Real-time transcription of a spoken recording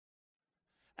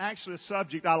actually a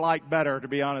subject I like better, to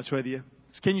be honest with you.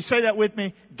 Can you say that with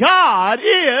me? God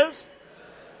is.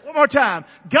 One more time.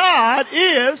 God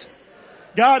is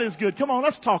good. Come on,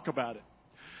 let's talk about it.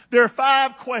 There are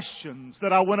 5 questions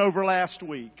that I went over last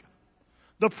week.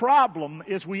 The problem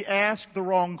is we ask the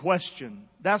wrong question.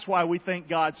 That's why we think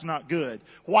God's not good.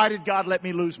 Why did God let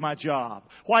me lose my job?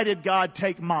 Why did God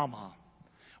take Mama?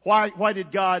 Why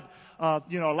did God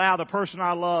allow the person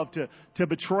I love to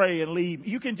betray and leave?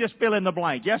 You can just fill in the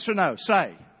blank. Yes or no?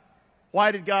 Say.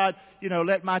 Why did God,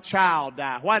 let my child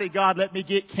die? Why did God let me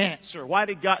get cancer? Why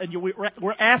did God... And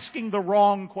we're asking the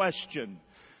wrong question.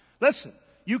 Listen,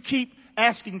 you keep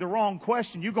asking the wrong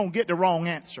question, you're going to get the wrong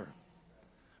answer.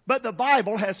 But the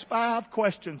Bible has 5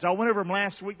 questions. I went over them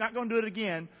last week. Not going to do it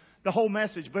again, the whole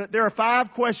message. But there are 5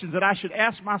 questions that I should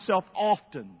ask myself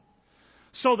often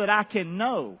so that I can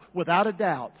know without a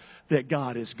doubt that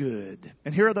God is good.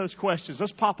 And here are those questions.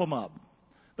 Let's pop them up.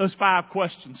 Those 5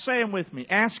 questions. Say them with me.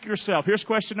 Ask yourself. Here's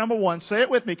question number 1. Say it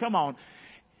with me. Come on.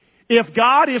 If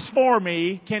God is for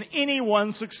me, can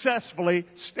anyone successfully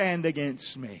stand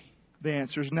against me? The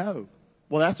answer is no.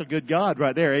 Well, that's a good God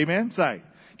right there. Amen? Say.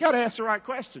 Got to ask the right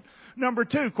question.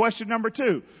 Question number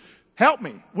 2. Help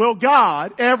me. Will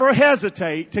God ever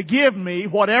hesitate to give me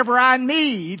whatever I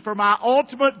need for my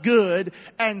ultimate good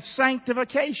and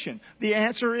sanctification? The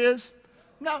answer is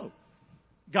no.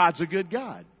 God's a good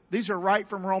God. These are right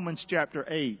from Romans chapter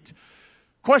 8.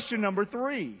 Question number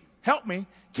 3. Help me.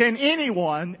 Can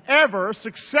anyone ever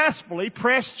successfully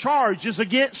press charges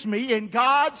against me in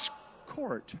God's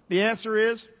court? The answer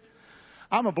is,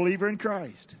 I'm a believer in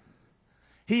Christ.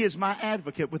 He is my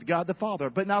advocate with God the Father.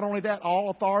 But not only that, all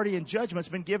authority and judgment has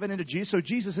been given into Jesus, so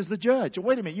Jesus is the judge.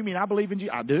 Wait a minute, you mean I believe in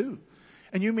Jesus? I do.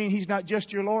 And you mean He's not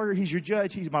just your lawyer, He's your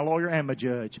judge? He's my lawyer and my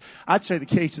judge. I'd say the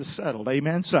case is settled.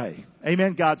 Amen? Say.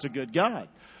 Amen. God's a good God.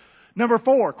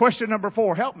 Question number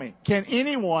 4. Help me. Can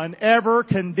anyone ever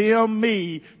condemn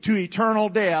me to eternal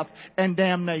death and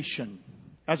damnation?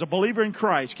 As a believer in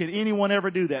Christ, can anyone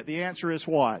ever do that? The answer is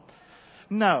what?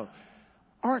 No.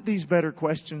 Aren't these better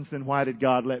questions than why did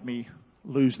God let me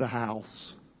lose the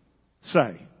house?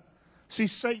 Say. See,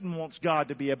 Satan wants God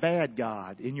to be a bad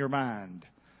God in your mind.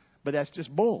 But that's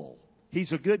just bull.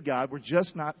 He's a good God. We're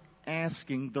just not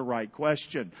asking the right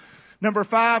question. Number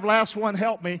 5, last one,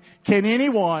 help me. Can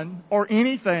anyone or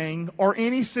anything or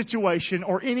any situation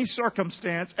or any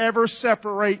circumstance ever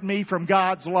separate me from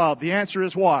God's love? The answer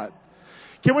is what?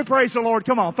 Can we praise the Lord?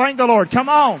 Come on. Thank the Lord. Come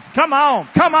on. Come on.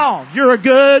 Come on. You're a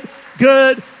good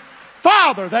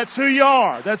Father. That's who you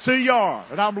are. That's who you are.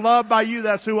 And I'm loved by you.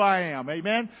 That's who I am.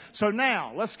 Amen. So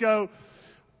now let's go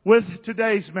with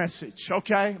today's message.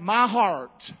 Okay. My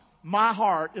heart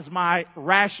is my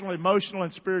rational, emotional,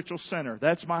 and spiritual center.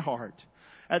 That's my heart.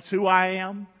 That's who I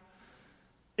am.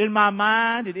 In my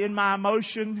mind and in my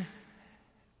emotion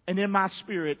and in my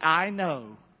spirit, I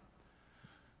know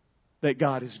that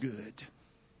God is good.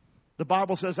 The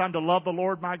Bible says I'm to love the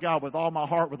Lord my God with all my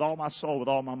heart, with all my soul, with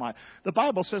all my mind. The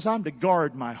Bible says I'm to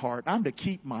guard my heart. I'm to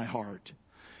keep my heart.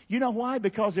 You know why?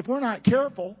 Because if we're not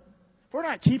careful, if we're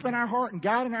not keeping our heart and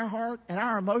guiding our heart and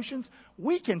our emotions,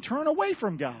 we can turn away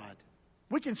from God.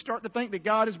 We can start to think that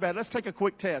God is bad. Let's take a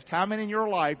quick test. How many in your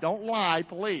life, don't lie,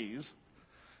 please.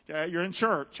 Okay, you're in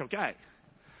church, okay.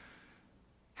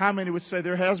 How many would say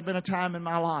there has been a time in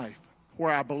my life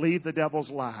where I believed the devil's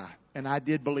lie and I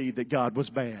did believe that God was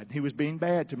bad. He was being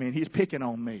bad to me and He's picking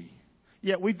on me.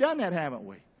 Yet we've done that, haven't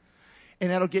we?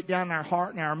 And that'll get down in our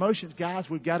heart and our emotions. Guys,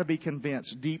 we've got to be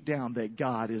convinced deep down that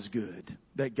God is good.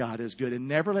 That God is good. And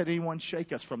never let anyone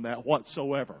shake us from that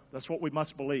whatsoever. That's what we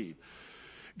must believe.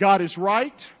 God is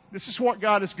right. This is what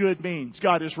God is good means.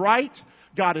 God is right.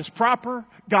 God is proper.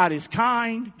 God is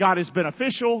kind. God is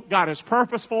beneficial. God is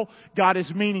purposeful. God is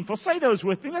meaningful. Say those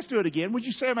with me. Let's do it again. Would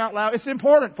you say them out loud? It's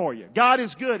important for you. God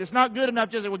is good. It's not good enough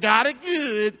just to say, well, God is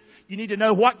good. You need to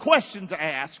know what question to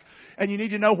ask. And you need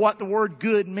to know what the word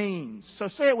good means. So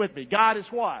say it with me. God is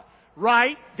what?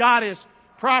 Right. God is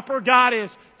proper. God is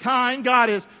kind. God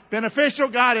is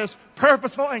beneficial. God is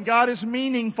purposeful. And God is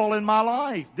meaningful in my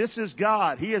life. This is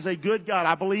God. He is a good God.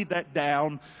 I believe that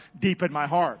down deep in my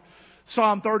heart.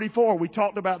 Psalm 34, we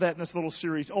talked about that in this little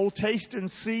series. Oh, taste and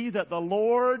see that the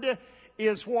Lord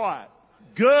is what?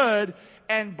 Good,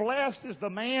 and blessed is the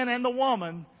man and the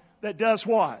woman that does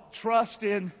what? Trust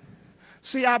in.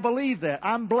 See, I believe that.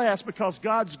 I'm blessed because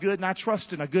God's good and I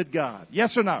trust in a good God.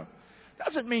 Yes or no?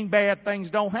 Doesn't mean bad things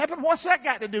don't happen. What's that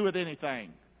got to do with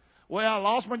anything? Well, I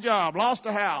lost my job, lost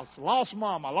a house, lost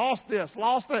mama, lost this,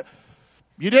 lost that.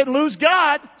 You didn't lose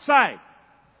God. Say.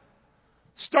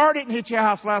 Star didn't hit your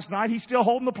house last night. He's still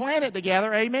holding the planet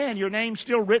together. Amen. Your name's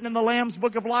still written in the Lamb's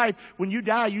Book of Life. When you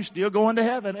die, you still going to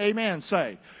heaven. Amen.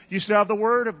 Say. You still have the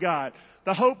Word of God,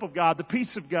 the hope of God, the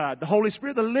peace of God, the Holy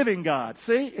Spirit, the living God.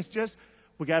 See? It's just,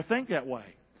 we got to think that way.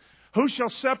 Who shall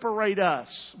separate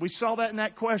us? We saw that in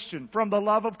that question. From the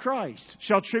love of Christ.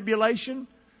 Shall tribulation,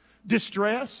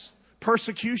 distress,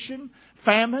 persecution,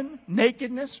 famine,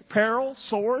 nakedness, peril,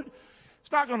 sword?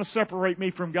 It's not going to separate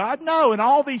me from God. No, and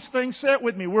all these things, say it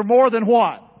with me, we're more than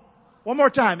what? One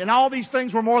more time. And all these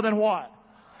things were more than what?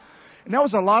 And there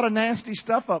was a lot of nasty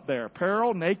stuff up there.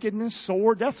 Peril, nakedness,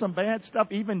 sword. That's some bad stuff.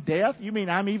 Even death. You mean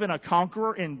I'm even a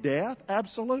conqueror in death?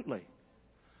 Absolutely.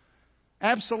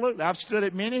 Absolutely. I've stood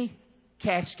at many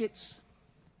caskets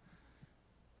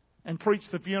and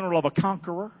preached the funeral of a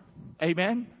conqueror.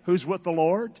 Amen. Who's with the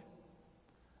Lord.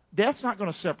 Death's not going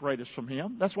to separate us from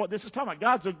Him. That's what this is talking about.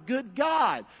 God's a good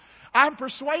God. I'm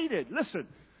persuaded, listen,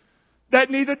 that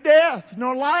neither death,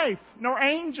 nor life, nor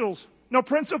angels, nor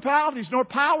principalities, nor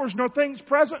powers, nor things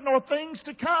present, nor things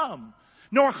to come,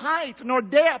 nor height, nor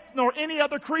depth, nor any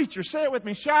other creature, say it with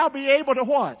me, shall be able to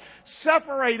what?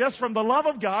 Separate us from the love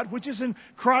of God, which is in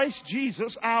Christ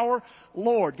Jesus our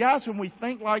Lord. Guys, when we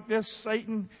think like this,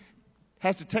 Satan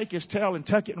has to take his tail and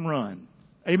tuck it and run.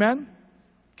 Amen?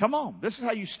 Come on. This is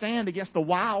how you stand against the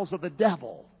wiles of the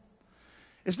devil.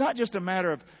 It's not just a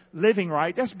matter of living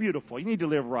right. That's beautiful. You need to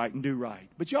live right and do right.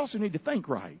 But you also need to think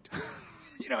right.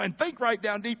 And think right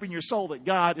down deep in your soul that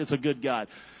God is a good God.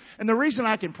 And the reason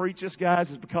I can preach this,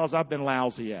 guys, is because I've been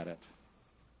lousy at it.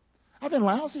 I've been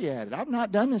lousy at it. I've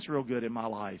not done this real good in my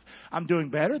life. I'm doing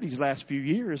better these last few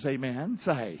years. Amen.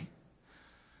 Say.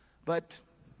 But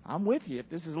I'm with you. If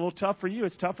this is a little tough for you,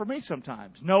 it's tough for me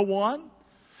sometimes. No one,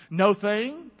 no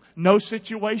thing, no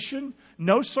situation,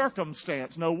 no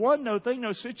circumstance. No one, no thing,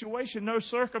 no situation, no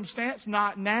circumstance,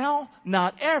 not now,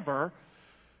 not ever,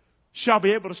 shall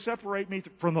be able to separate me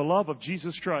from the love of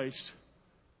Jesus Christ,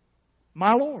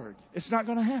 my Lord. It's not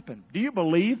going to happen. Do you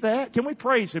believe that? Can we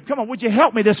praise Him? Come on, would you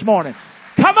help me this morning?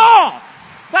 Come on!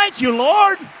 Thank you,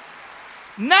 Lord.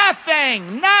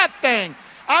 Nothing.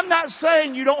 I'm not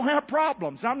saying you don't have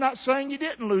problems. I'm not saying you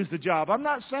didn't lose the job. I'm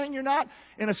not saying you're not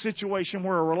in a situation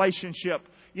where a relationship,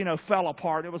 fell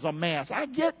apart. It was a mess. I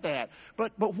get that.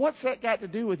 But what's that got to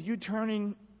do with you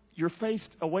turning your face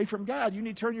away from God? You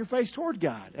need to turn your face toward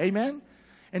God. Amen?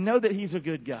 And know that He's a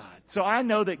good God. So I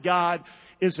know that God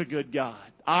is a good God.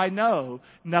 I know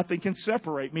nothing can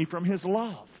separate me from His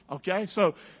love. Okay?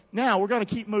 So now we're going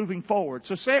to keep moving forward.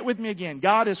 So say it with me again.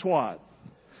 God is what?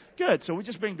 Good. So we've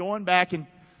just been going back and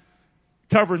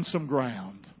covering some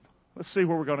ground. Let's see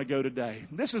where we're going to go today.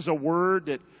 This is a word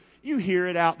that you hear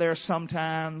it out there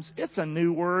sometimes. It's a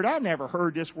new word. I never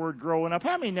heard this word growing up.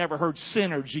 How many never heard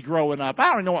synergy growing up?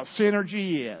 I don't know what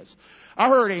synergy is. I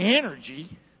heard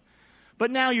energy.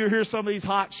 But now you hear some of these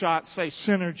hot shots say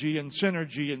synergy and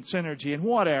synergy and synergy and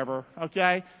whatever.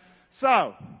 Okay?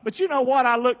 So, but you know what?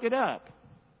 I looked it up.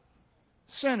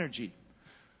 Synergy.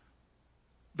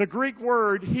 The Greek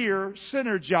word here,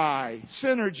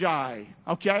 synergy,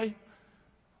 okay?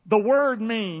 The word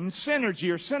means synergy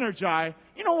or synergy.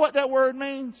 You know what that word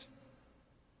means?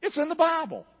 It's in the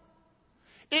Bible.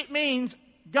 It means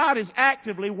God is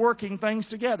actively working things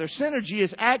together. Synergy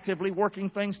is actively working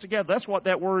things together. That's what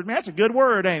that word means. That's a good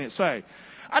word, ain't it? Say.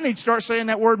 I need to start saying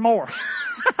that word more.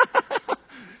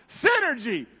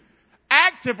 Synergy.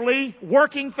 Actively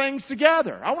working things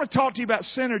together. I want to talk to you about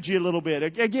synergy a little bit.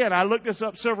 Again, I looked this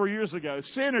up several years ago.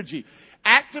 Synergy.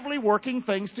 Actively working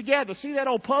things together. See that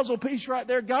old puzzle piece right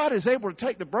there? God is able to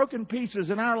take the broken pieces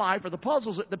in our life, or the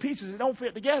pieces that don't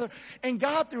fit together, and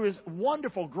God, through His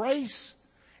wonderful grace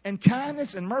and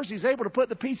kindness and mercy, is able to put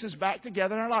the pieces back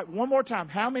together in our life. One more time.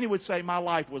 How many would say my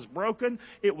life was broken?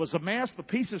 It was a mess. The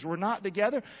pieces were not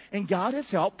together. And God has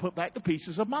helped put back the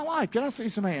pieces of my life. Can I see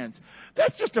some hands?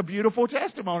 That's just a beautiful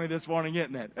testimony this morning,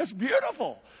 isn't it? That's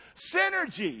beautiful.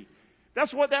 Synergy.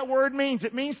 That's what that word means.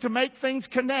 It means to make things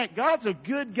connect. God's a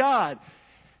good God.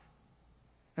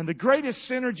 And the greatest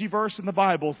synergy verse in the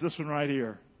Bible is this one right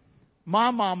here. My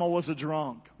mama was a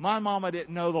drunk. My mama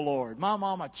didn't know the Lord. My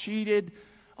mama cheated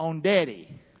on Daddy.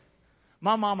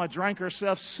 My mama drank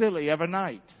herself silly every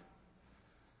night.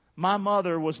 My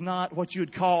mother was not what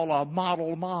you'd call a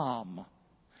model mom.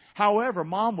 However,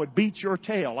 Mom would beat your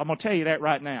tail. I'm going to tell you that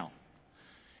right now.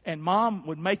 And Mom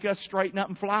would make us straighten up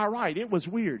and fly right. It was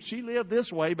weird. She lived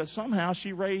this way, but somehow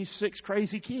she raised 6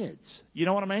 crazy kids. You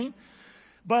know what I mean?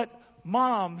 But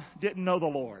Mom didn't know the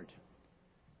Lord.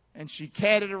 And she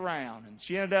catted around. And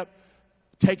she ended up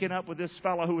taking up with this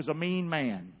fellow who was a mean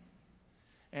man.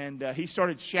 And he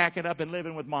started shacking up and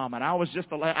living with Mom. And I was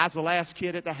the last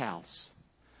kid at the house.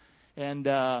 And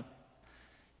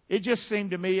it just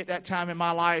seemed to me at that time in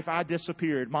my life, I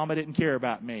disappeared. Mama didn't care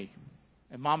about me.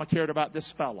 And Mama cared about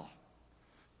this fella.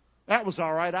 That was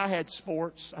all right. I had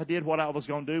sports. I did what I was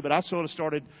going to do. But I sort of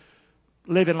started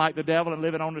living like the devil and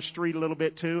living on the street a little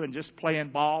bit too and just playing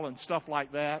ball and stuff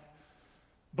like that.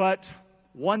 But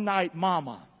one night,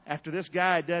 Mama, after this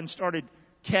guy had done started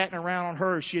catting around on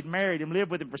her, she had married him,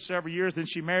 lived with him for several years. Then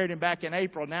she married him back in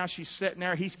April. Now she's sitting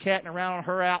there. He's catting around on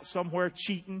her out somewhere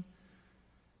cheating.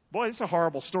 Boy, it's a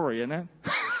horrible story, isn't it?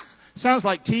 Sounds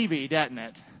like TV, doesn't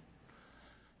it?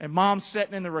 And Mom's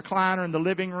sitting in the recliner in the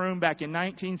living room back in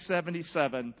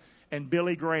 1977, and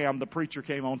Billy Graham, the preacher,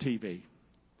 came on TV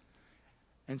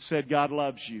and said, God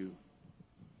loves you.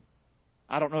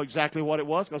 I don't know exactly what it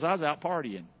was because I was out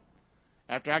partying.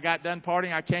 After I got done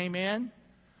partying, I came in.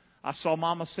 I saw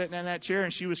Mama sitting in that chair,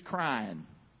 and she was crying.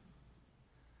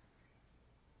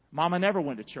 Mama never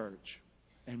went to church.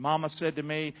 And Mama said to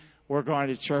me, we're going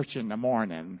to church in the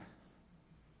morning.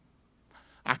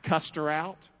 I cussed her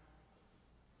out.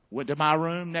 Went to my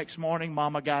room. Next morning,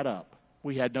 Mama got up.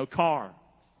 We had no car.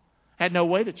 Had no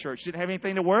way to church. Didn't have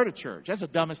anything to wear to church. That's the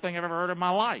dumbest thing I've ever heard in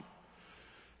my life.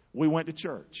 We went to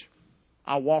church.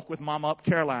 I walked with Mama up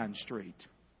Caroline Street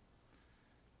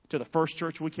to the first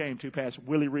church we came to past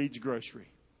Willie Reed's Grocery.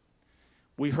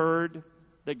 We heard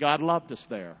that God loved us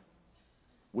there.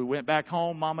 We went back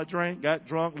home. Mama drank, got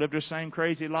drunk, lived her same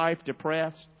crazy life,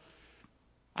 depressed.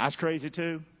 I was crazy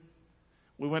too.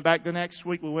 We went back the next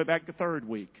week. We went back the third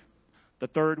week. The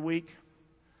third week,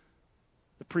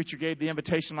 the preacher gave the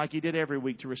invitation like he did every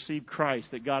week to receive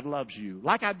Christ, that God loves you.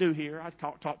 Like I do here. I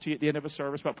talk to you at the end of a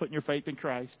service about putting your faith in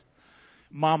Christ.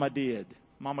 Mama did.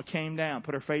 Mama came down,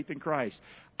 put her faith in Christ.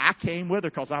 I came with her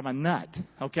because I'm a nut,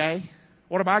 okay?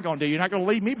 What am I going to do? You're not going to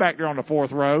leave me back there on the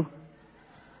fourth row.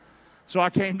 So I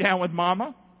came down with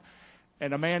Mama,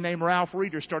 and a man named Ralph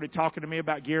Reeder started talking to me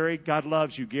about Gary. God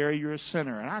loves you, Gary. You're a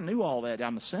sinner. And I knew all that.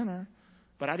 I'm a sinner.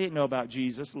 But I didn't know about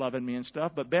Jesus loving me and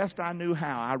stuff. But best I knew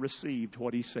how, I received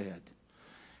what he said.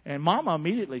 And Mama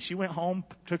immediately, she went home,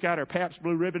 took out her Pabst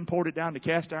Blue Ribbon, poured it down the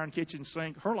cast iron kitchen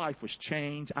sink. Her life was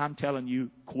changed, I'm telling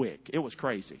you, quick. It was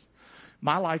crazy.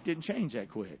 My life didn't change that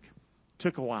quick.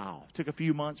 Took a while. Took a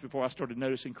few months before I started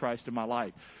noticing Christ in my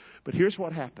life. But here's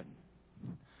what happened.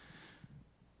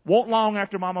 Wasn't long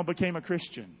after Mama became a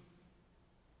Christian,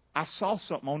 I saw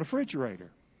something on the refrigerator.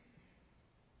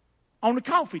 On the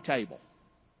coffee table.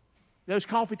 Those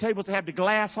coffee tables that have the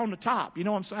glass on the top. You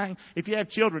know what I'm saying? If you have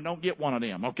children, don't get one of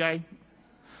them, okay?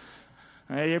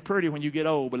 They're pretty when you get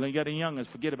old, but when you got the youngins,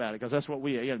 forget about it, because that's what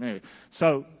we are. Yeah,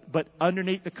 so, but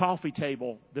underneath the coffee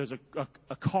table, there's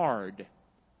a card.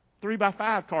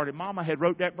 3x5 card, and Mama had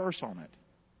wrote that verse on it.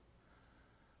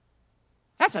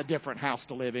 That's a different house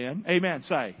to live in. Amen,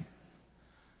 say.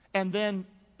 And then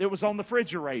it was on the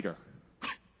refrigerator.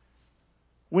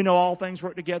 We know all things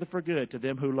work together for good to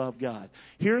them who love God.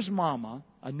 Here's Mama,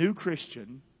 a new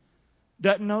Christian,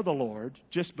 doesn't know the Lord,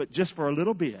 but just for a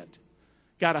little bit.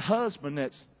 Got a husband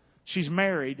she's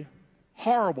married.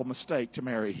 Horrible mistake to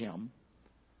marry him.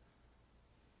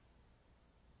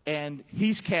 And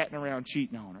he's catting around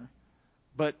cheating on her.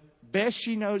 But best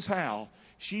she knows how,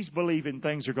 she's believing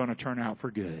things are going to turn out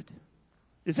for good.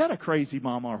 Is that a crazy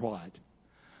mama or what?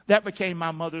 That became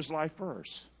my mother's life verse.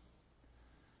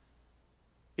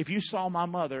 If you saw my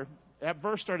mother, that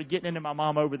verse started getting into my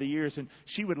mom over the years, and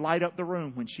she would light up the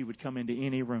room when she would come into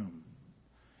any room.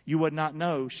 You would not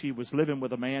know she was living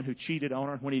with a man who cheated on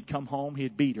her. When he'd come home,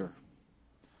 he'd beat her.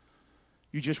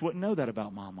 You just wouldn't know that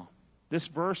about Mama. This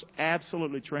verse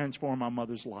absolutely transformed my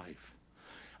mother's life.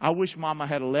 I wish Mama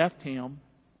had left him.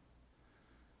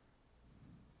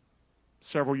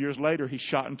 Several years later, he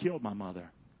shot and killed my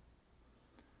mother.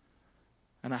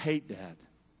 And I hate that.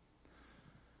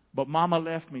 But Mama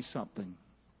left me something.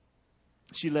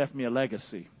 She left me a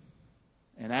legacy.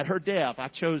 And at her death, I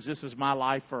chose this as my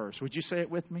life verse. Would you say it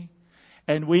with me?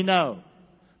 And we know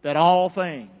that all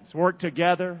things work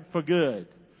together for good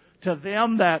to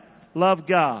them that love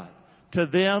God, to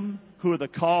them who are the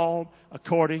called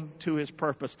according to His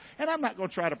purpose. And I'm not going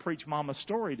to try to preach Mama's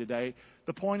story today.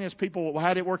 The point is, people,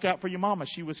 how did it work out for your Mama?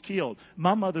 She was killed.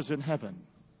 My mother's in heaven.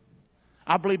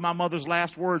 I believe my mother's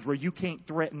last words were, "You can't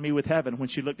threaten me with heaven," when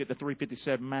she looked at the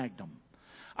 .357 Magnum.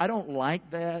 I don't like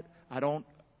that. I don't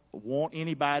want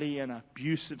anybody in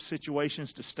abusive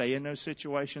situations to stay in those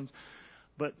situations.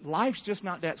 But life's just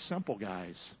not that simple,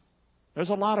 guys.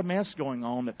 There's a lot of mess going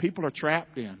on that people are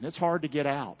trapped in. It's hard to get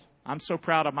out. I'm so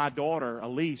proud of my daughter,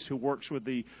 Elise, who works with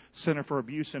the Center for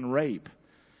Abuse and Rape.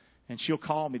 And she'll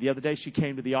call me. The other day she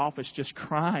came to the office just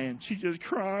crying. She's just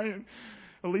crying.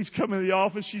 Elise come in the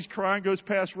office. She's crying, goes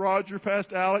past Roger,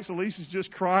 past Alex. Elise is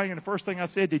just crying. And the first thing I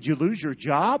said, did you lose your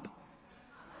job?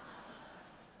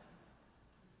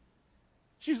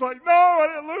 She's like, no, I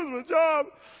didn't lose my job.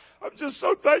 I'm just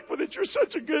so thankful that you're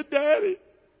such a good daddy.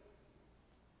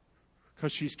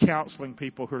 Because she's counseling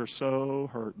people who are so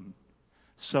hurting,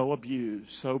 so abused,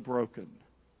 so broken.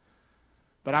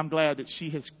 But I'm glad that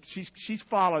she's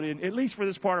followed in, at least for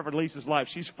this part of Elise's life,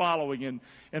 she's following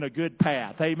in a good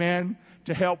path. Amen.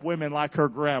 To help women like her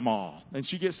grandma. And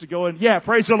she gets to go in. Yeah,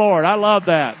 praise the Lord. I love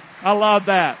that. I love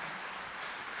that.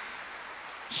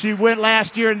 She went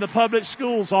last year in the public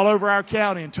schools all over our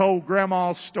county and told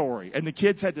Grandma's story. And the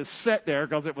kids had to sit there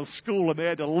because it was school and they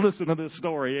had to listen to this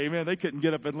story. Amen. They couldn't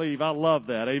get up and leave. I love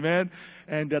that. Amen.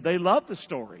 And they loved the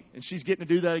story. And she's getting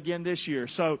to do that again this year.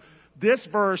 So this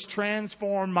verse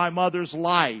transformed my mother's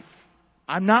life.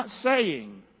 I'm not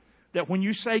saying that when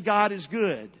you say God is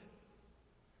good,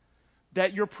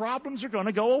 that your problems are going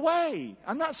to go away.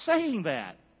 I'm not saying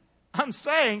that. I'm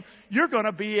saying you're going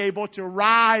to be able to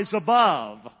rise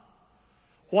above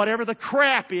whatever the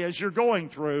crap is you're going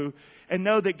through and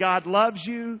know that God loves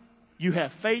you, you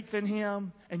have faith in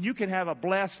Him, and you can have a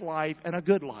blessed life and a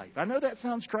good life. I know that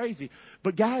sounds crazy,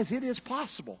 but guys, it is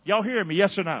possible. Y'all hear me?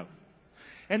 Yes or no?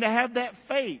 And to have that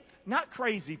faith, not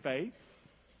crazy faith.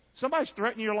 Somebody's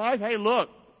threatening your life. Hey, look,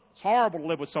 it's horrible to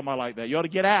live with somebody like that. You ought to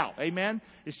get out. Amen?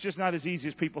 It's just not as easy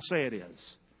as people say it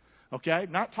is. Okay?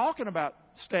 Not talking about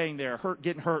staying there,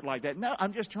 getting hurt like that. No,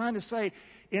 I'm just trying to say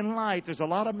in life there's a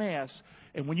lot of mess.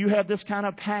 And when you have this kind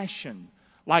of passion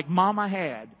like Mama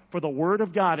had for the Word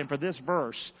of God and for this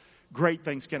verse, great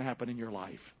things can happen in your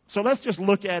life. So let's just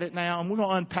look at it now, and we're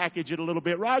going to unpackage it a little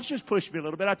bit. Raj just pushed me a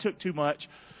little bit. I took too much.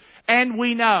 And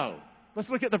we know. Let's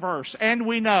look at the verse. And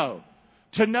we know.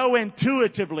 To know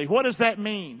intuitively. What does that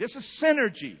mean? This is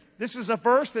synergy. This is a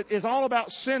verse that is all about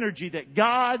synergy, that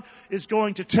God is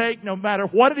going to take no matter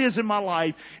what it is in my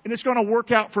life, and it's going to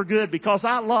work out for good because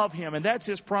I love Him, and that's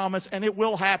His promise, and it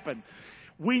will happen.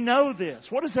 We know this.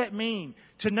 What does that mean?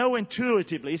 To know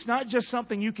intuitively. It's not just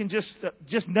something you can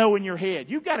just know in your head.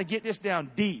 You've got to get this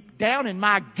down deep, down in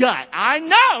my gut. I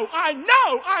know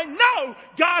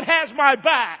God has my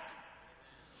back.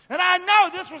 And I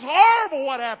know this was horrible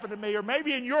what happened to me, or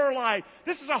maybe in your life.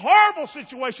 This is a horrible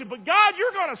situation, but God,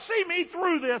 you're going to see me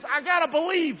through this. I got to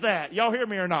believe that. Y'all hear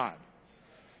me or not?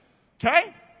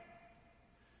 Okay?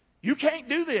 You can't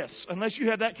do this unless you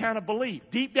have that kind of belief.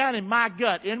 Deep down in my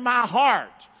gut, in my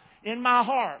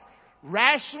heart,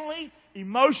 rationally,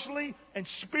 emotionally, and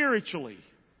spiritually.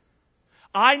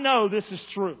 I know this is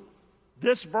true.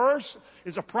 This verse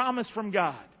is a promise from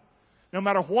God. No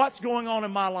matter what's going on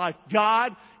in my life,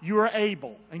 God, you are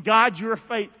able. And God, you are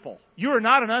faithful. You are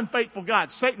not an unfaithful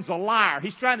God. Satan's a liar.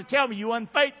 He's trying to tell me you're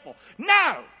unfaithful.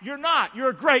 No, you're not.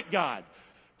 You're a great God.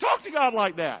 Talk to God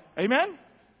like that. Amen?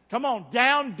 Come on,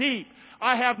 down deep.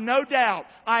 I have no doubt.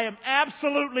 I am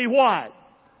absolutely what?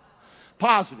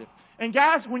 Positive. And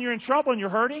guys, when you're in trouble and you're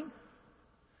hurting,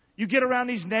 you get around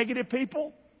these negative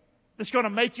people that's going to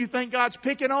make you think God's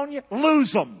picking on you.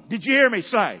 Lose them. Did you hear me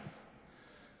say?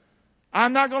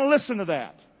 I'm not going to listen to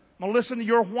that. I'm going to listen to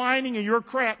your whining and your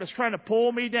crap that's trying to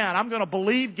pull me down. I'm going to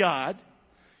believe God,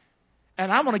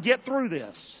 and I'm going to get through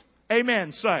this.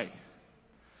 Amen. Say.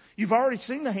 You've already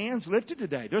seen the hands lifted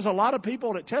today. There's a lot of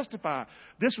people that testify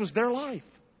this was their life.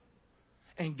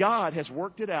 And God has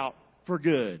worked it out for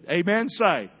good. Amen.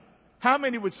 Say. How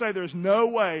many would say there's no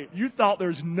way, you thought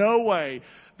there's no way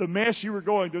the mess you were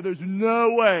going through, there's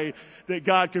no way that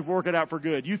God could work it out for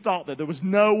good. You thought that there was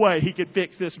no way He could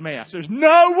fix this mess. There's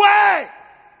no way!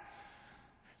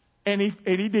 And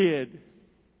He did.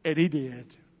 And He did.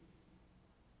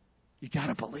 You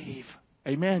gotta believe.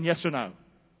 Amen? Yes or no?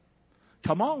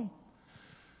 Come on.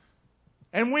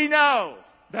 And we know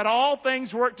that all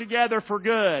things work together for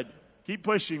good. Keep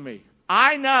pushing me.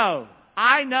 I know.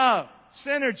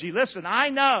 Synergy. Listen, I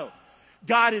know.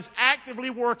 God is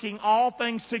actively working all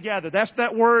things together. That's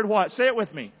that word what? Say it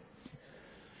with me.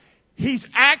 He's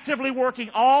actively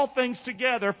working all things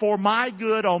together for my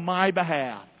good on my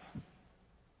behalf.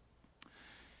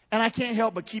 And I can't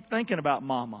help but keep thinking about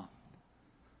Mama.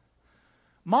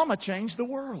 Mama changed the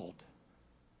world.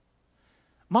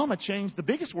 Mama changed, the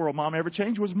biggest world Mama ever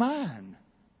changed was mine.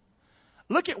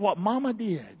 Look at what Mama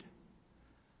did.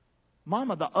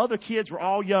 Mama, the other kids were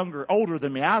all older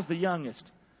than me. I was the youngest.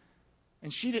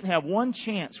 And she didn't have one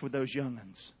chance with those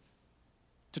young'uns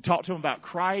to talk to them about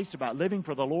Christ, about living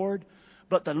for the Lord.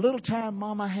 But the little time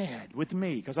Mama had with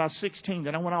me, because I was 16,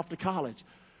 then I went off to college.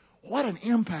 What an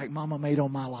impact Mama made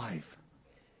on my life.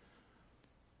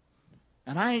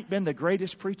 And I ain't been the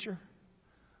greatest preacher,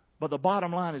 But the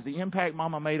bottom line is the impact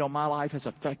Mama made on my life has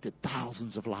affected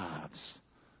thousands of lives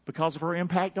because of her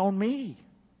impact on me.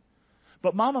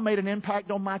 But Mama made an impact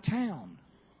on my town.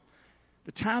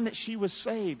 The time that she was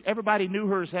saved, everybody knew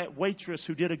her as that waitress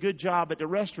who did a good job at the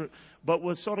restaurant, but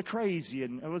was sort of crazy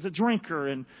and was a drinker.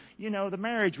 And, the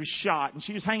marriage was shot and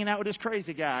she was hanging out with this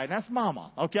crazy guy. And that's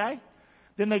Mama, okay?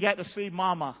 Then they got to see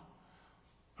Mama,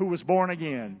 who was born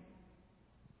again.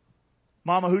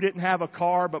 Mama who didn't have a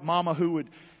car, but Mama who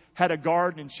had a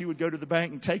garden, and she would go to the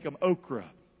bank and take them okra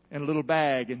in a little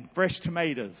bag and fresh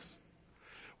tomatoes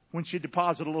when she'd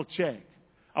deposit a little check.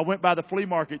 I went by the flea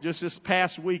market just this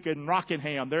past week in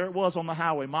Rockingham. There it was on the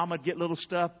highway. Mama'd get little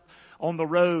stuff on the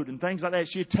road and things like that.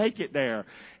 She'd take it there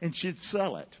and she'd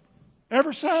sell it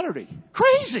every Saturday.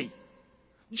 Crazy.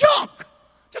 Junk.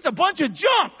 Just a bunch of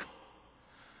junk.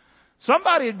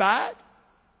 Somebody'd buy it.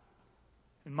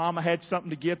 And Mama had something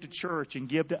to give to church and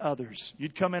give to others.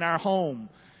 You'd come in our home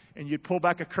and you'd pull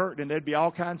back a curtain and there'd be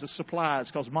all kinds of supplies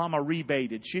because Mama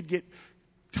rebated. She'd get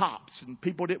tops and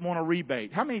people didn't want to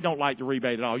rebate. How many don't like to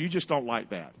rebate at all? You just don't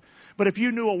like that. But if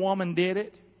you knew a woman did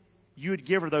it, you would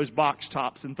give her those box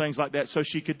tops and things like that so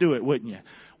she could do it, wouldn't you?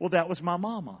 Well, that was my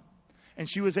Mama. And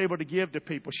she was able to give to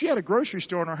people. She had a grocery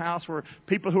store in her house where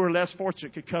people who were less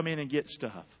fortunate could come in and get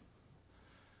stuff.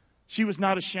 She was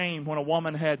not ashamed when a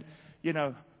woman had,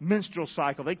 menstrual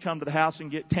cycle. They'd come to the house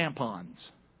and get tampons.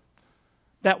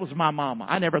 That was my Mama.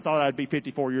 I never thought I'd be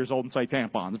 54 years old and say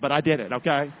tampons, but I did it,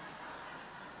 okay?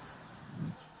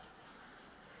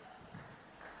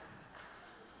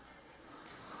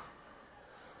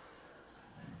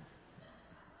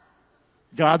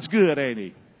 God's good, ain't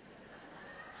He?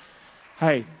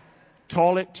 Hey,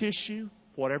 toilet tissue,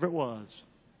 whatever it was.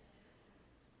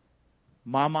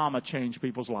 My Mama changed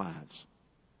people's lives.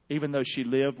 Even though she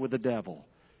lived with the devil,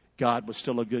 God was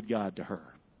still a good God to her.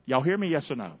 Y'all hear me, yes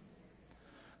or no?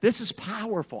 This is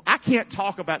powerful. I can't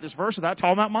talk about this verse without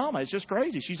talking about Mama. It's just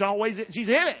crazy. She's in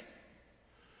it.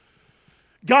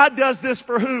 God does this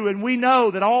for who? And we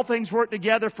know that all things work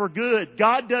together for good.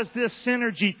 God does this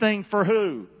synergy thing for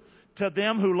who? To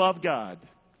them who love God.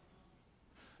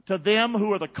 To them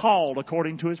who are the called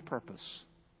according to His purpose.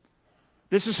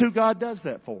 This is who God does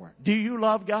that for. Do you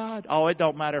love God? Oh, it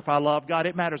don't matter if I love God.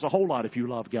 It matters a whole lot if you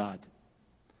love God.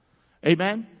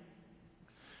 Amen?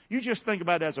 You just think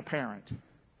about it as a parent.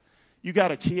 You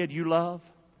got a kid you love,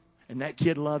 and that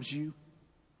kid loves you.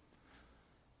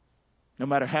 No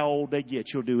matter how old they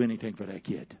get, you'll do anything for that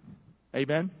kid.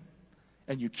 Amen?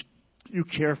 And you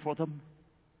care for them.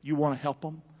 You want to help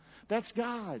them. That's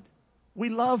God. We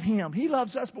love Him. He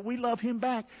loves us, but we love Him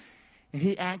back. And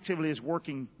He actively is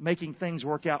working, making things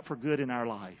work out for good in our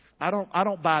life. I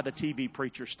don't buy the TV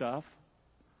preacher stuff.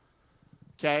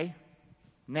 Okay?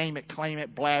 Name it, claim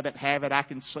it, blab it, have it, I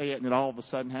can say it, and it all of a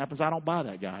sudden happens. I don't buy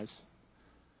that, guys.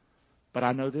 But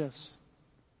I know this.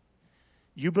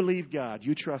 You believe God.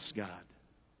 You trust God.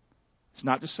 It's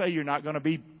not to say you're not going to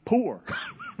be poor.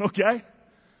 Okay?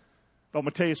 But I'm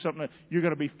going to tell you something. You're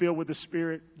going to be filled with the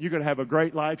Spirit. You're going to have a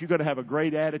great life. You're going to have a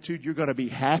great attitude. You're going to be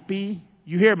happy.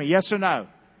 You hear me? Yes or no?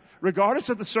 Regardless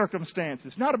of the circumstances.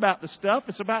 It's not about the stuff.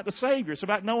 It's about the Savior. It's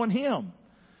about knowing Him.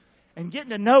 And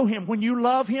getting to know Him. When you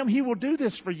love Him, He will do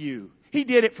this for you. He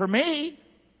did it for me.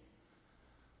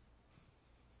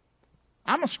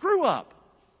 I'm a screw up.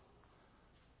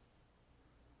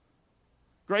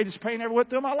 Greatest pain I ever went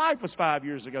through in my life was 5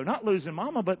 years ago. Not losing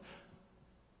Mama, but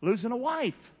losing a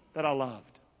wife that I loved.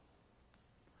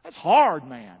 That's hard,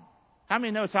 man. How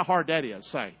many knows how hard that is?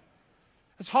 Say.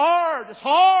 It's hard. It's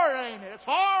hard, ain't it? It's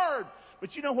hard.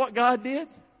 But you know what God did?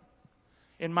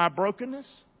 In my brokenness,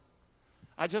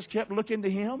 I just kept looking to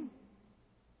Him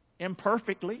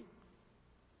imperfectly.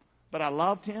 But I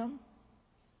loved Him.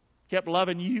 Kept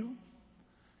loving you.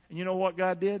 And you know what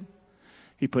God did?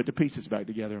 He put the pieces back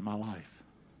together in my life.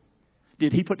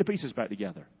 Did He put the pieces back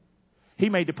together? He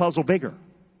made the puzzle bigger.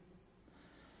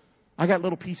 I got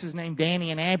little pieces named Danny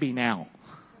and Abby now.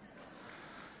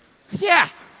 Yeah.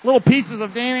 Little pieces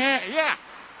of Danny and Abby. Yeah.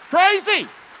 Crazy.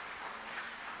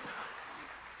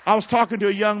 I was talking to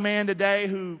a young man today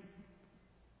who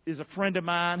is a friend of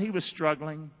mine. He was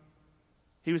struggling.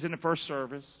 He was in the first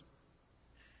service.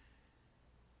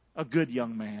 A good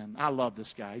young man. I love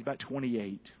this guy. He's about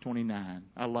 28, 29.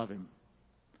 I love him.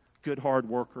 Good hard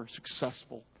worker,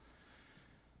 successful.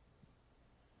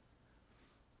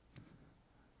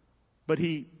 But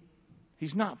he's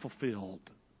not fulfilled.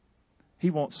 He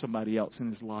wants somebody else in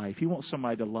his life. He wants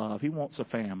somebody to love. He wants a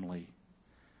family.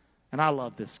 And I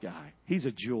love this guy. He's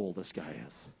a jewel, this guy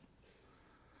is.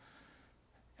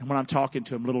 And when I'm talking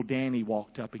to him, little Danny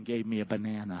walked up and gave me a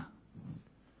banana.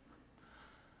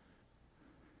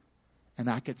 And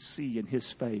I could see in his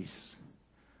face,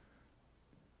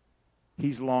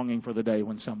 he's longing for the day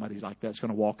when somebody like that's going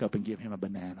to walk up and give him a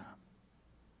banana.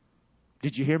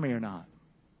 Did you hear me or not?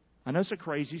 I know it's a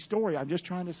crazy story. I'm just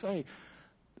trying to say,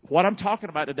 what I'm talking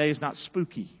about today is not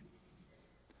spooky.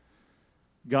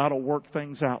 God will work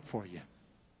things out for you.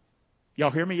 Y'all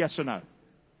hear me? Yes or no?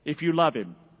 If you love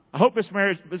Him. I hope this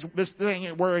thing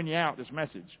ain't wearing you out, this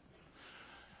message.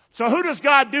 So who does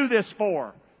God do this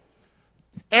for?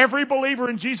 Every believer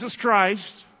in Jesus Christ,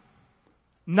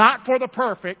 not for the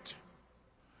perfect,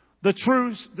 the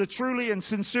truly and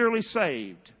sincerely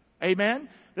saved. Amen?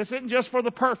 This isn't just for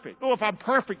the perfect. Oh, if I'm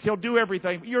perfect, He'll do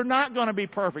everything. You're not going to be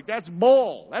perfect. That's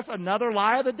bull. That's another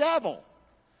lie of the devil.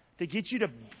 To get you to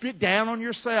get down on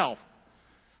yourself.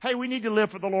 Hey, we need to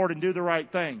live for the Lord and do the right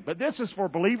thing. But this is for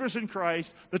believers in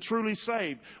Christ, the truly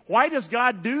saved. Why does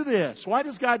God do this? Why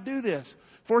does God do this?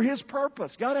 For His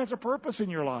purpose. God has a purpose in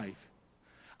your life.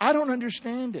 I don't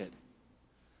understand it.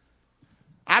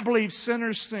 I believe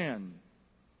sinners sin.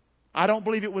 I don't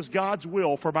believe it was God's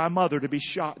will for my mother to be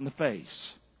shot in the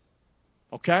face.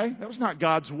 Okay? That was not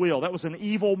God's will. That was an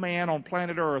evil man on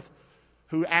planet Earth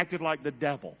who acted like the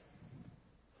devil.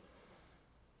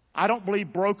 I don't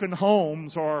believe broken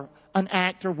homes are an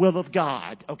act or will of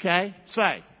God. Okay?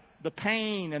 Say, the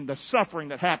pain and the suffering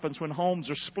that happens when homes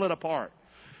are split apart.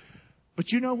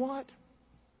 But you know what?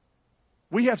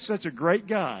 We have such a great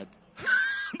God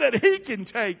that He can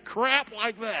take crap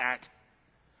like that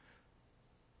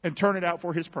and turn it out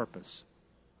for His purpose.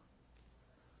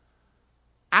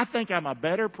 I think I'm a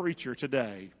better preacher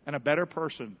today and a better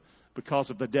person because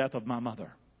of the death of my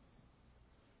mother.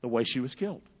 The way she was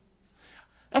killed.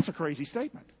 That's a crazy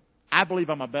statement. I believe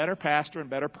I'm a better pastor and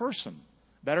better person,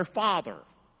 better father,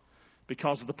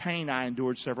 because of the pain I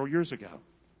endured several years ago.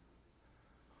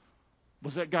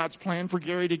 Was that God's plan for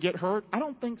Gary to get hurt? I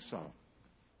don't think so.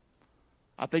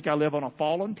 I think I live on a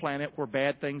fallen planet where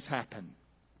bad things happen.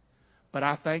 But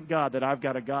I thank God that I've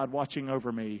got a God watching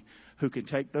over me who can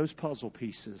take those puzzle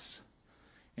pieces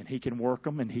and He can work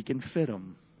them and He can fit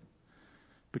them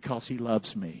because He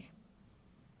loves me.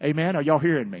 Amen? Are y'all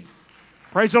hearing me?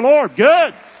 Praise the Lord.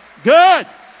 Good. Good.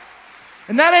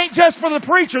 And that ain't just for the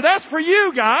preacher. That's for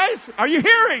you guys. Are you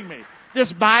hearing me?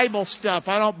 This Bible stuff,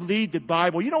 I don't need the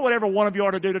Bible. You know what every one of you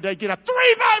ought to do today? Get a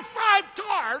 3x5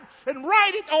 card and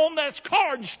write it on that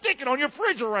card and stick it on your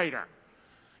refrigerator.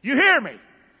 You hear me?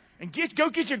 And go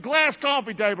get your glass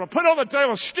coffee table, put it on the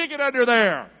table, stick it under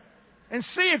there. And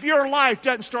see if your life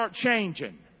doesn't start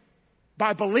changing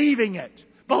by believing it.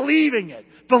 Believing it.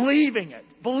 Believing it.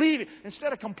 Believe it.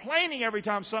 Instead of complaining every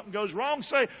time something goes wrong,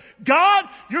 say, God,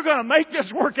 you're going to make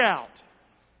this work out.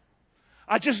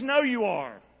 I just know you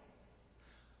are.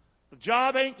 The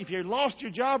job ain't, if you lost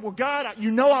your job, well, God,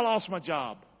 you know I lost my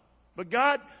job. But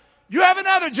God, you have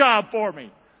another job for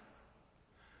me.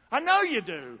 I know you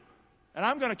do. And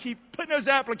I'm going to keep putting those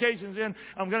applications in.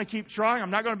 I'm going to keep trying.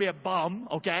 I'm not going to be a bum,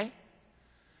 okay?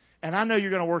 And I know you're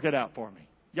going to work it out for me.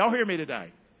 Y'all hear me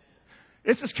today?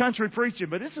 This is country preaching,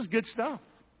 but this is good stuff.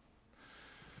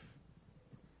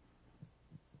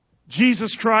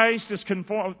 Jesus Christ is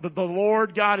the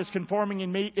Lord God is conforming in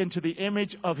me into the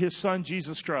image of His Son,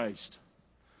 Jesus Christ.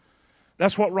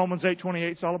 That's what Romans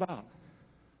 8:28 is all about.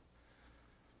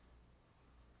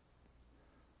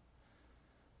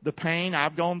 The pain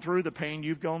I've gone through, the pain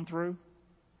you've gone through.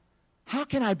 How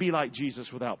can I be like Jesus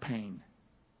without pain?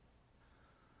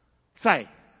 Say,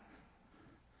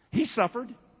 He suffered.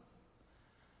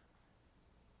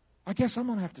 I guess I'm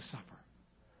going to have to suffer.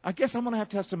 I guess I'm going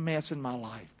to have some mess in my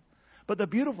life. But the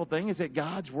beautiful thing is that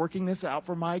God's working this out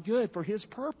for my good, for His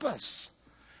purpose.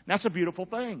 And that's a beautiful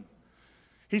thing.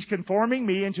 He's conforming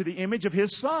me into the image of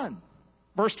His Son.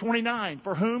 Verse 29,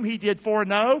 for whom He did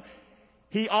foreknow,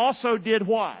 He also did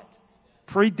what?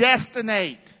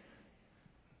 Predestinate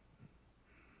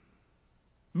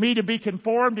me to be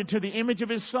conformed into the image of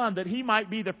His Son, that He might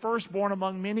be the firstborn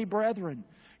among many brethren.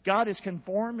 God is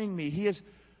conforming me. He is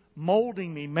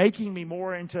molding me, making me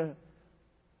more into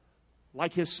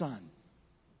like His Son.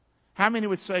 How many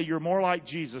would say you're more like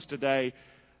Jesus today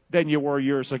than you were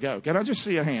years ago? Can I just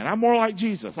see a hand? I'm more like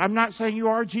Jesus. I'm not saying you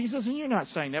are Jesus, and you're not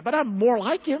saying that, but I'm more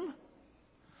like Him.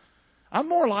 I'm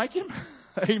more like Him.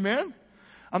 Amen.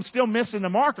 I'm still missing the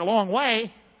mark a long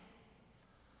way,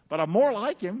 but I'm more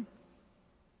like Him.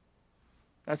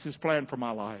 That's His plan for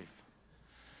my life.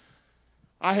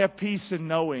 I have peace in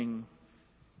knowing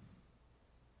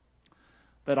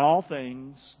that all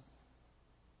things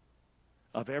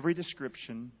of every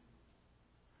description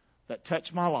that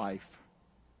touch my life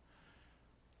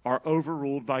are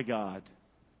overruled by God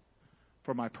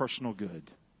for my personal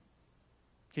good.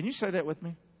 Can you say that with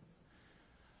me?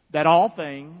 that all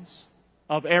things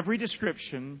of every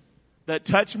description that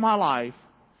touch my life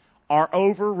are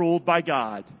overruled by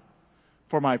God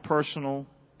for my personal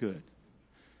good.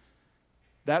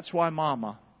 That's why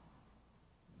Mama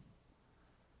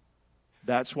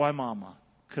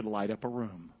could light up a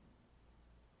room.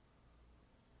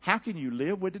 How can you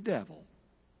live with the devil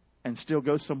and still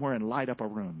go somewhere and light up a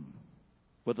room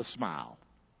with a smile,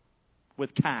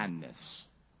 with kindness?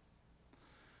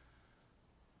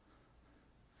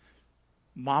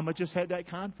 Mama just had that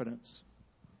confidence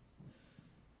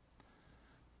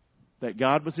that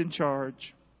God was in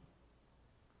charge.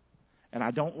 And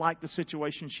I don't like the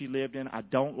situation she lived in. I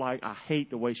hate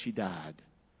the way she died.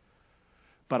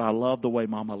 But I love the way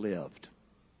Mama lived.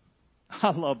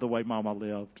 I love the way Mama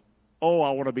lived. Oh,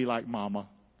 I want to be like Mama.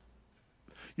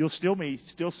 You'll still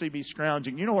see me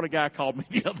scrounging. You know what a guy called me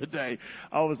the other day?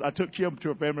 I took Kim to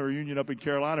a family reunion up in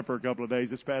Carolina for a couple of days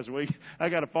this past week. I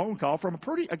got a phone call from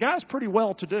a guy's pretty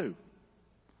well-to-do.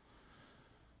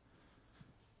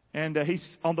 And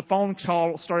he's on the phone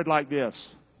call started like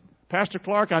this. Pastor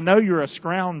Clark, I know you're a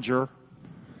scrounger.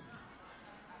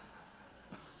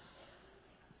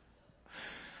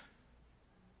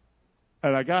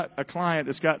 And I got a client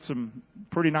that's got some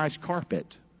pretty nice carpet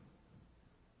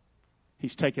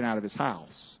he's taken out of his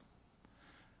house.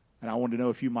 And I wanted to know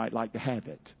if you might like to have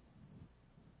it.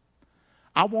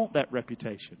 I want that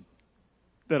reputation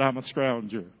that I'm a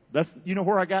scrounger. You know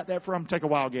where I got that from? Take a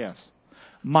wild guess.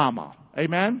 Mama.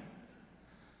 Amen?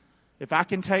 If I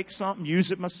can take something,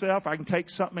 use it myself, I can take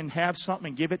something and have something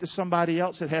and give it to somebody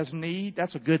else that has need,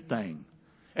 that's a good thing.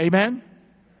 Amen?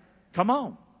 Come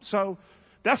on. So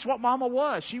that's what Mama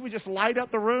was. She would just light up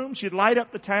the room. She'd light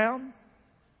up the town.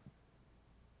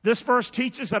 This verse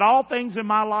teaches that all things in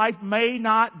my life may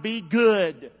not be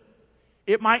good.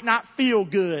 It might not feel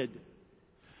good.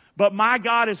 But my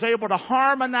God is able to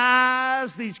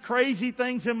harmonize these crazy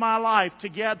things in my life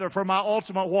together for my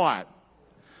ultimate what?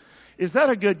 Is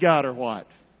that a good God or what?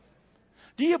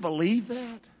 Do you believe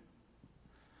that?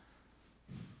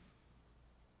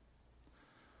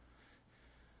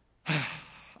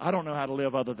 I don't know how to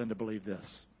live other than to believe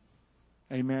this.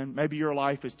 Amen. Maybe your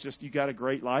life is just, you got a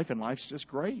great life and life's just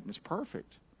great and it's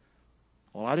perfect.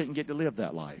 Well, I didn't get to live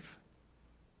that life.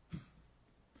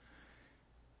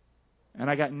 And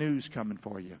I got news coming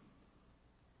for you.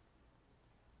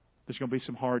 There's going to be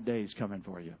some hard days coming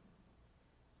for you.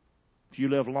 If you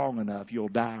live long enough, you'll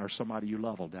die or somebody you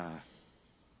love will die.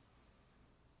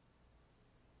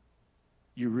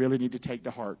 You really need to take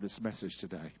to heart this message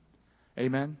today.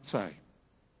 Amen? Say.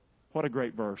 What a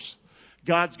great verse.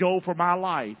 God's goal for my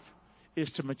life is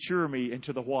to mature me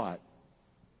into the what?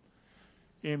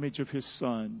 Image of His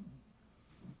Son.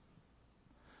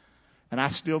 And I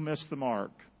still miss the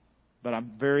mark. But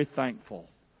I'm very thankful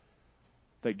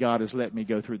that God has let me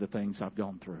go through the things I've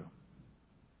gone through.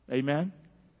 Amen?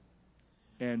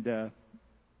 And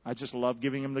I just love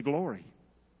giving Him the glory.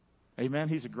 Amen?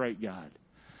 He's a great God.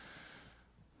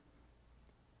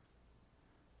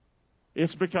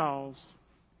 It's because...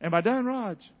 Am I done,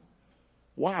 Raj?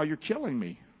 Wow, you're killing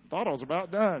me. Thought I was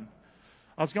about done.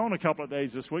 I was gone a couple of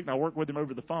days this week, and I worked with him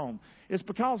over the phone. It's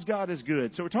because God is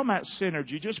good. So we're talking about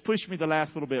synergy. Just push me the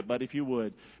last little bit, bud, if you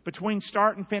would. Between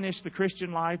start and finish the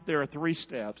Christian life, there are 3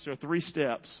 steps. There are 3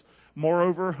 steps.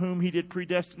 Moreover, whom He did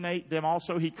predestinate, them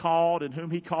also He called, and whom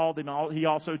He called, them He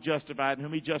also justified, and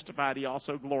whom He justified, He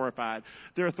also glorified.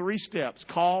 There are 3 steps: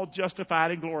 called,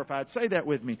 justified, and glorified. Say that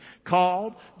with me: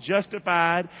 called,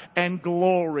 justified, and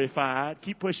glorified.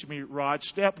 Keep pushing me, Rod.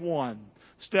 Step 1,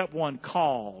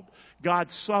 called. God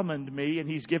summoned me, and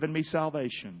He's given me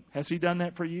salvation. Has He done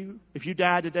that for you? If you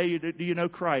died today, do you know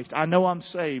Christ? I know I'm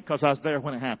saved because I was there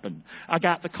when it happened. I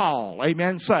got the call.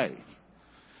 Amen. Saved.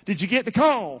 Did you get the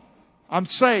call? I'm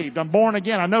saved. I'm born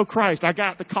again. I know Christ. I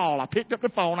got the call. I picked up the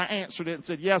phone. I answered it and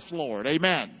said, yes, Lord.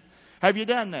 Amen. Have you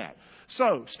done that?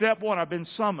 So, step 1, I've been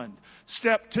summoned.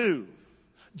 Step 2,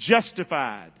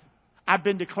 justified. I've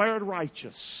been declared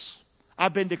righteous.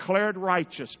 I've been declared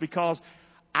righteous because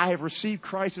I have received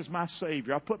Christ as my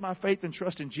Savior. I put my faith and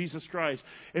trust in Jesus Christ.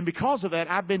 And because of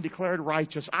that, I've been declared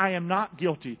righteous. I am not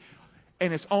guilty.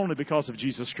 And it's only because of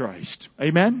Jesus Christ.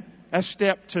 Amen? That's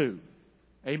step 2.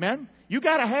 Amen? You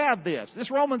got to have this.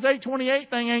 This Romans 8:28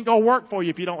 thing ain't going to work for you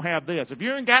if you don't have this. If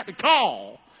you ain't got the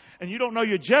call and you don't know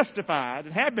you're justified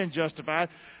and have been justified,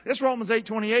 this Romans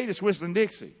 8:28 is whistling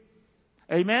Dixie.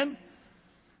 Amen?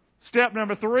 Step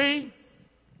number 3,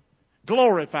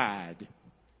 glorified.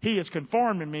 He is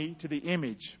conforming me to the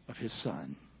image of His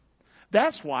Son.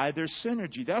 That's why there's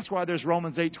synergy. That's why there's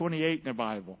Romans 8:28 in the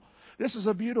Bible. This is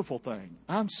a beautiful thing.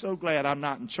 I'm so glad I'm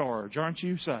not in charge, aren't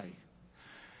you? Say.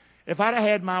 If I'd have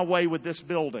had my way with this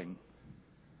building,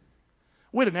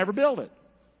 we'd have never built it.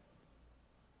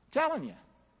 I'm telling you.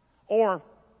 Or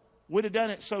we'd have done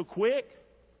it so quick,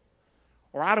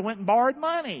 or I'd have went and borrowed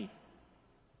money.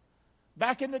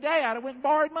 Back in the day, I'd have went and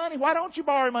borrowed money. Why don't you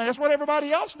borrow money? That's what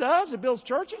everybody else does that builds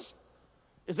churches.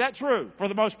 Is that true for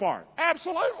the most part?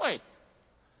 Absolutely.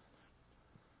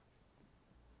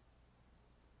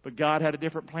 But God had a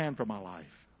different plan for my life.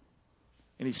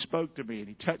 And He spoke to me and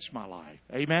He touched my life.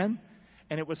 Amen?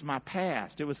 And it was my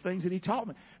past. It was things that He taught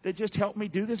me that just helped me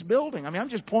do this building. I mean, I'm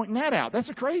just pointing that out. That's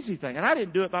a crazy thing. And I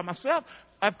didn't do it by myself.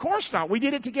 Of course not. We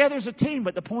did it together as a team.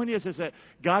 But the point is that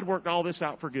God worked all this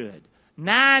out for good.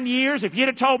 9 years. If you'd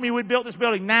have told me we'd built this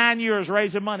building 9 years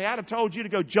raising money, I'd have told you to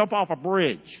go jump off a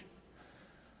bridge.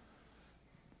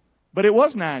 But it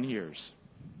was 9 years.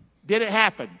 Did it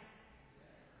happen?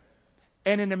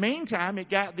 And in the meantime,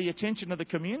 it got the attention of the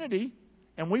community,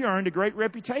 and we earned a great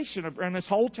reputation in this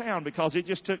whole town because it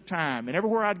just took time. And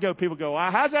everywhere I'd go, people go,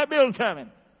 how's that building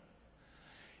coming?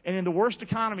 And in the worst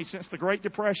economy since the Great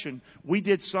Depression, we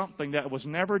did something that was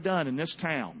never done in this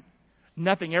town.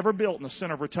 Nothing ever built in the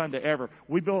center of Rotunda ever.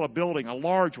 We built a building, a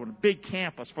large one, a big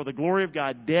campus for the glory of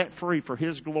God, debt-free for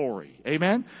His glory.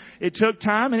 Amen? It took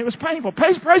time and it was painful.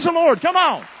 Praise the Lord. Come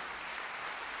on.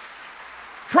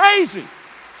 Crazy.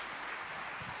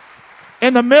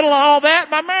 In the middle of all that,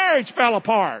 my marriage fell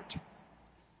apart.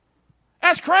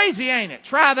 That's crazy, ain't it?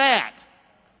 Try that.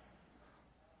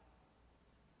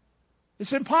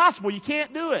 It's impossible. You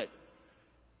can't do it.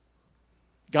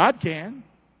 God can.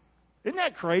 Isn't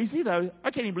that crazy, though? I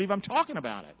can't even believe I'm talking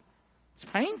about it. It's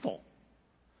painful.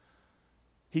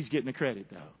 He's getting the credit,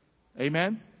 though.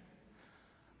 Amen?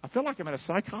 I feel like I'm at a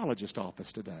psychologist's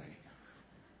office today.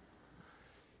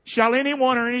 Shall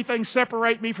anyone or anything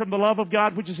separate me from the love of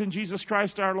God which is in Jesus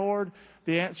Christ our Lord?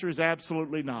 The answer is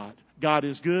absolutely not. God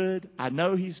is good. I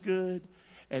know He's good.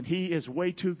 And He is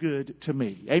way too good to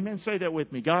me. Amen. Say that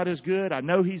with me. God is good. I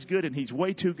know He's good and He's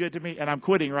way too good to me. And I'm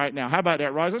quitting right now. How about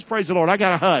that, Roz? Let's praise the Lord. I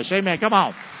got to hush. Amen. Come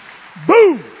on.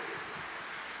 Boom.